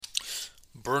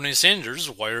Bernie Sanders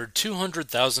wired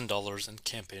 $200,000 in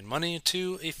campaign money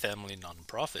to a family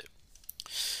nonprofit.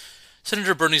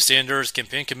 Senator Bernie Sanders'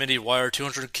 campaign committee wired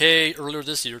 $200K earlier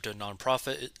this year to a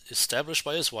nonprofit established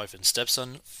by his wife and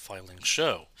stepson, Filing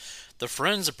Show. The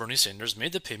friends of Bernie Sanders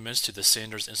made the payments to the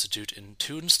Sanders Institute in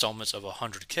two installments of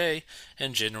 $100K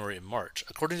in January and March,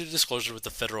 according to disclosure with the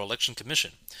Federal Election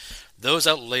Commission. Those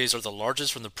outlays are the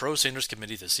largest from the pro-Sanders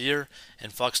committee this year,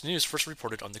 and Fox News first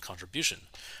reported on the contribution.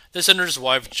 The senator's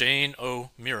wife, Jane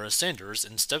O'Meara Sanders,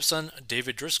 and stepson,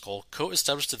 David Driscoll,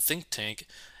 co-established the think tank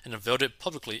and unveiled it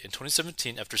publicly in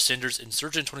 2017 after Sanders'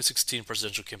 insurgent 2016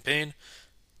 presidential campaign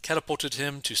catapulted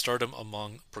him to stardom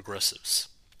among progressives.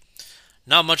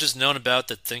 Not much is known about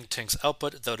the think tank's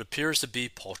output, though it appears to be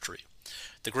paltry.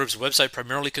 The group's website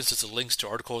primarily consists of links to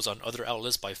articles on other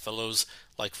outlets by fellows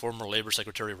like former Labor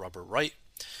Secretary Robert Wright,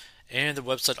 and the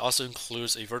website also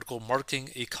includes a vertical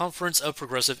marking a conference of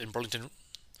progressive in Burlington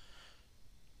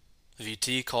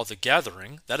VT called The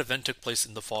Gathering. That event took place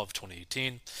in the fall of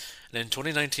 2018, and in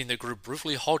 2019 the group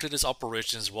briefly halted its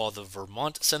operations while the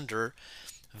Vermont senator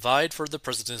vied for the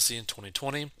presidency in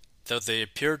 2020, though they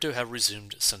appear to have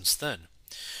resumed since then.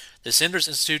 The Sanders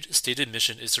Institute's stated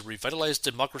mission is to revitalize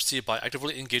democracy by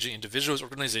actively engaging individuals,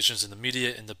 organizations, and the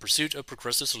media in the pursuit of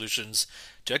progressive solutions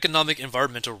to economic,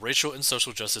 environmental, racial, and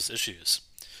social justice issues.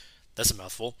 That's a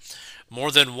mouthful. More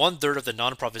than one-third of the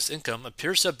nonprofit's income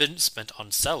appears to have been spent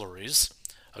on salaries,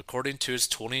 according to its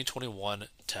 2021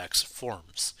 tax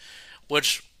forms.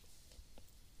 Which,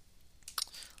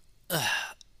 I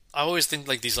always think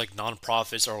like these like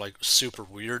nonprofits are like super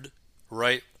weird,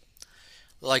 right?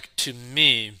 Like to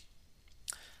me,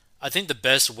 I think the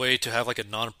best way to have like a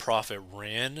nonprofit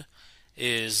ran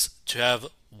is to have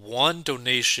one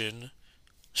donation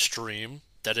stream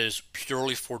that is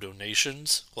purely for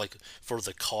donations, like for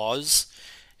the cause,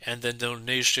 and then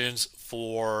donations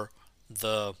for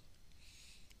the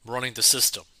running the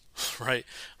system, right?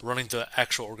 Running the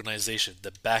actual organization,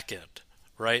 the back end,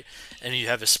 right? And you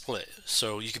have a split.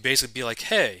 So you could basically be like,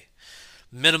 hey,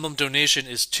 minimum donation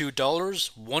is $2.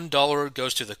 $1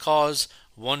 goes to the cause,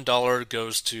 $1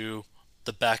 goes to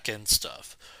the back end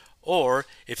stuff. Or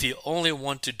if you only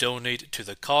want to donate to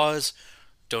the cause,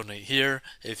 donate here.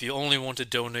 If you only want to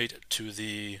donate to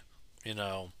the, you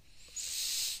know,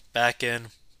 back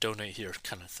end, donate here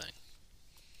kind of thing.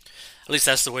 At least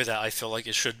that's the way that I feel like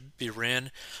it should be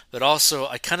ran. But also,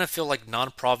 I kind of feel like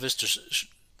nonprofits just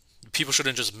people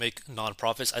shouldn't just make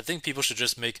nonprofits. I think people should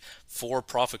just make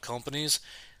for-profit companies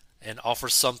and offer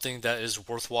something that is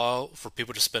worthwhile for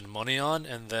people to spend money on,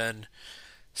 and then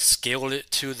scale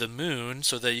it to the moon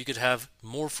so that you could have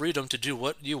more freedom to do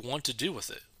what you want to do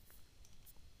with it.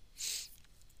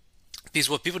 Because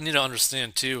what people need to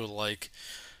understand too, like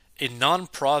a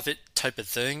non-profit type of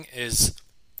thing is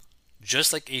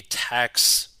just like a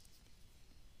tax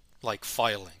like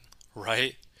filing,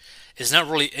 right? It's not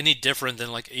really any different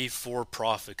than like a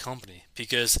for-profit company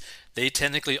because they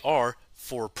technically are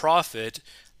for profit.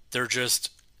 They're just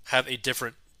have a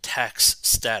different tax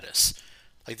status.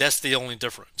 Like that's the only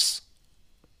difference.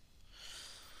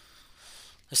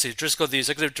 Let's see, Driscoll, the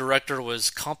executive director, was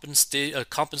compensated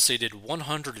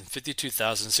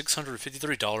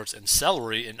 $152,653 in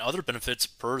salary and other benefits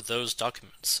per those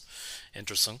documents.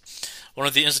 Interesting. One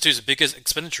of the Institute's biggest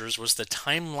expenditures was the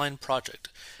Timeline Project,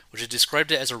 which it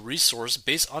described it as a resource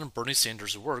based on Bernie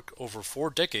Sanders' work over 4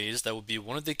 decades that would be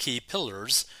one of the key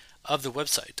pillars of the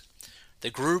website. The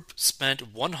group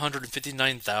spent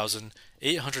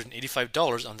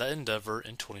 $159,885 on that endeavor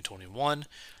in 2021,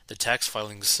 the tax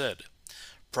filing said.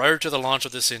 Prior to the launch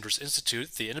of the Sanders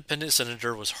Institute, the independent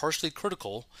senator was harshly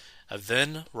critical of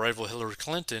then rival Hillary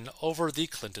Clinton over the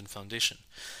Clinton Foundation.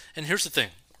 And here's the thing,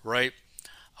 right?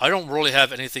 I don't really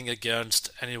have anything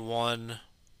against anyone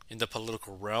in the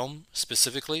political realm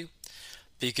specifically,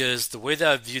 because the way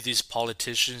that I view these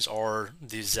politicians are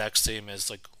the exact same as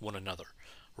like one another,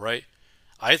 right?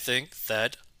 I think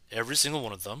that every single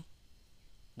one of them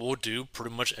will do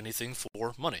pretty much anything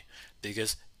for money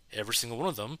because every single one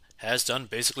of them has done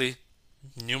basically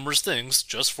numerous things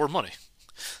just for money.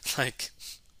 Like,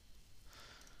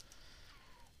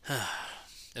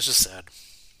 it's just sad.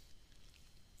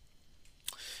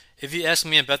 If you ask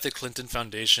me about the Clinton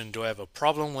Foundation, do I have a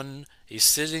problem when a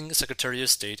sitting Secretary of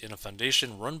State in a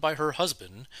foundation run by her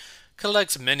husband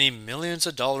collects many millions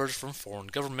of dollars from foreign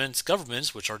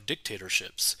governments which are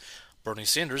dictatorships? Bernie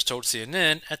Sanders told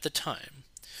CNN at the time.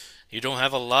 You don't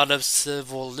have a lot of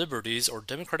civil liberties or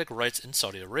democratic rights in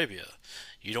Saudi Arabia.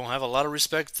 You don't have a lot of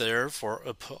respect there for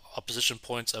opposition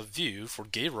points of view, for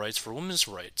gay rights, for women's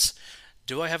rights.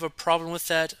 Do I have a problem with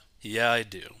that? Yeah, I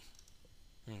do.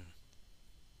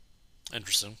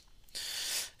 Interesting.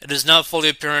 It is not fully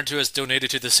apparent who has donated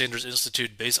to the Sanders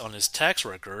Institute based on his tax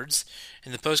records.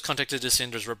 In the post, contacted the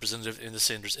Sanders representative in the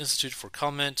Sanders Institute for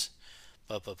comment.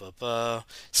 Ba, ba, ba, ba.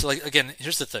 So, like, again,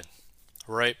 here's the thing,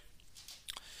 right?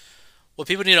 What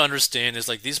people need to understand is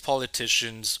like these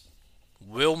politicians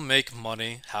will make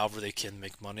money however they can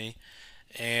make money,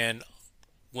 and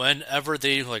whenever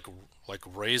they like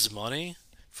raise money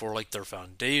for like their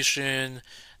foundation,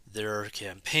 their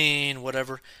campaign,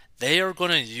 whatever, they are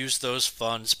going to use those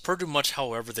funds pretty much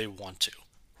however they want to,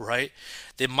 right?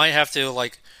 They might have to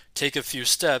like take a few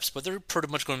steps, but they're pretty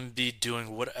much going to be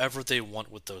doing whatever they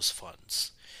want with those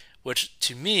funds. Which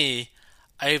to me,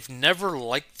 I've never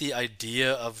liked the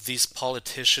idea of these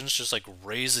politicians just like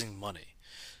raising money.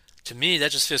 To me,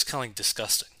 that just feels kind of like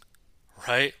disgusting,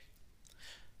 right?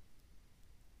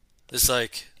 It's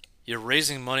like you're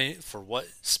raising money for what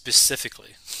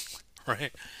specifically,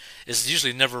 right? It's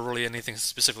usually never really anything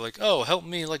specific like, oh, help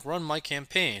me like run my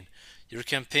campaign. Your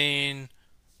campaign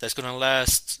that's gonna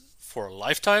last for a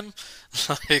lifetime?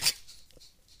 Like,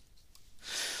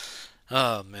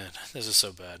 oh man, this is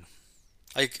so bad.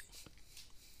 Like,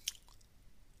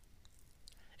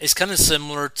 it's kind of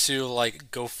similar to like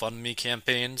GoFundMe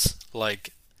campaigns.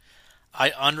 Like,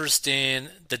 I understand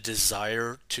the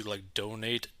desire to like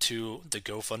donate to the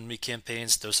GoFundMe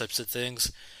campaigns, those types of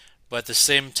things, but at the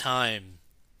same time,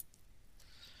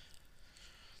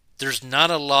 there's not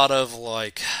a lot of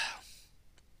like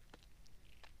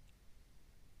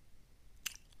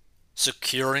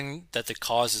securing that the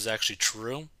cause is actually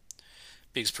true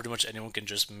because pretty much anyone can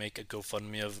just make a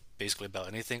GoFundMe of basically about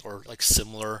anything or like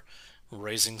similar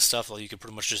raising stuff. Like you can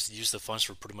pretty much just use the funds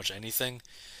for pretty much anything,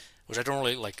 which I don't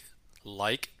really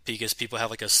like because people have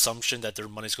like assumption that their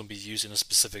money's going to be used in a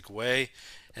specific way,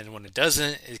 and when it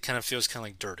doesn't, it kind of feels kind of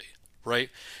like dirty, right?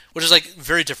 Which is like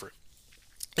very different.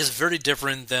 It's very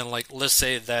different than like let's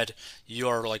say that you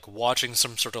are like watching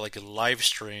some sort of like a live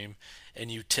stream and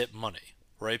you tip money,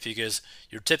 right? Because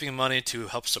you're tipping money to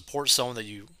help support someone that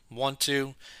you want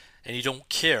to, and you don't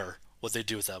care what they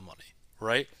do with that money,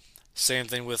 right? Same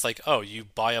thing with like, oh, you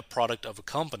buy a product of a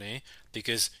company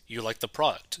because you like the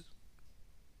product,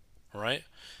 right?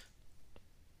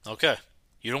 Okay.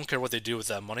 You don't care what they do with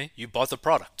that money. You bought the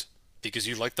product because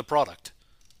you like the product.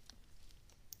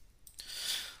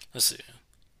 Let's see.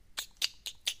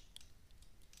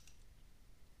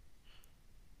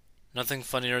 Nothing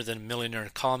funnier than millionaire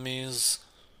commies.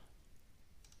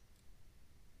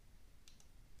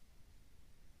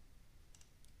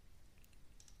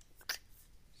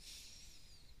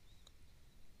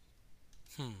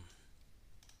 Hmm.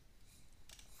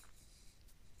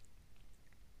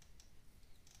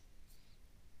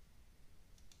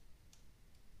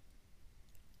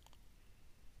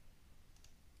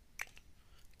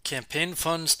 Campaign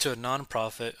funds to a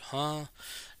nonprofit, huh?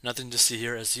 Nothing to see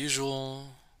here as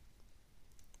usual.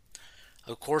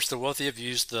 Of course, the wealthy have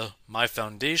used the My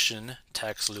Foundation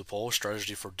tax loophole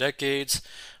strategy for decades.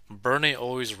 Bernie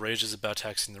always rages about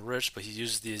taxing the rich, but he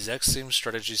uses the exact same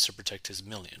strategies to protect his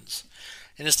millions.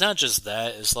 And it's not just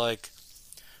that, it's like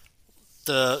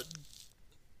the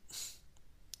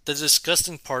the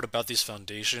disgusting part about these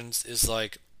foundations is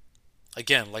like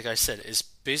again, like I said, it's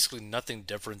basically nothing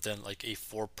different than like a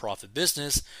for-profit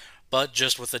business, but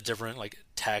just with a different like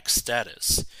tax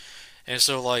status. And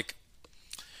so like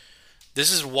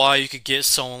this is why you could get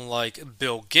someone like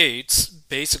Bill Gates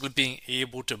basically being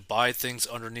able to buy things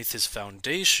underneath his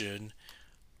foundation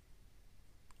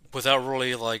without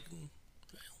really like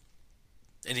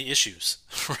any issues,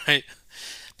 right?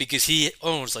 Because he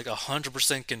owns like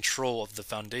 100% control of the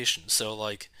foundation. So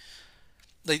like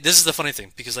this is the funny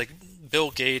thing because like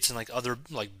Bill Gates and like other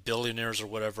like billionaires or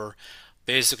whatever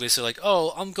basically say like,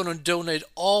 "Oh, I'm going to donate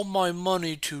all my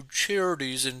money to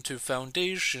charities and to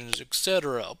foundations,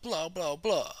 etc., blah blah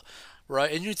blah."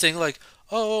 Right? And you think like,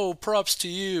 "Oh, props to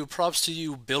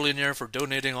you billionaire for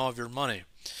donating all of your money."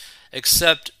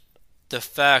 Except the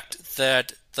fact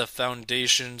that the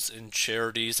foundations and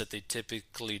charities that they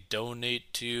typically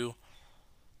donate to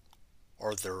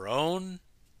are their own.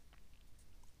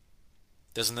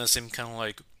 Doesn't that seem kind of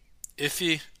like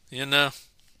iffy, you know?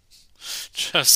 Just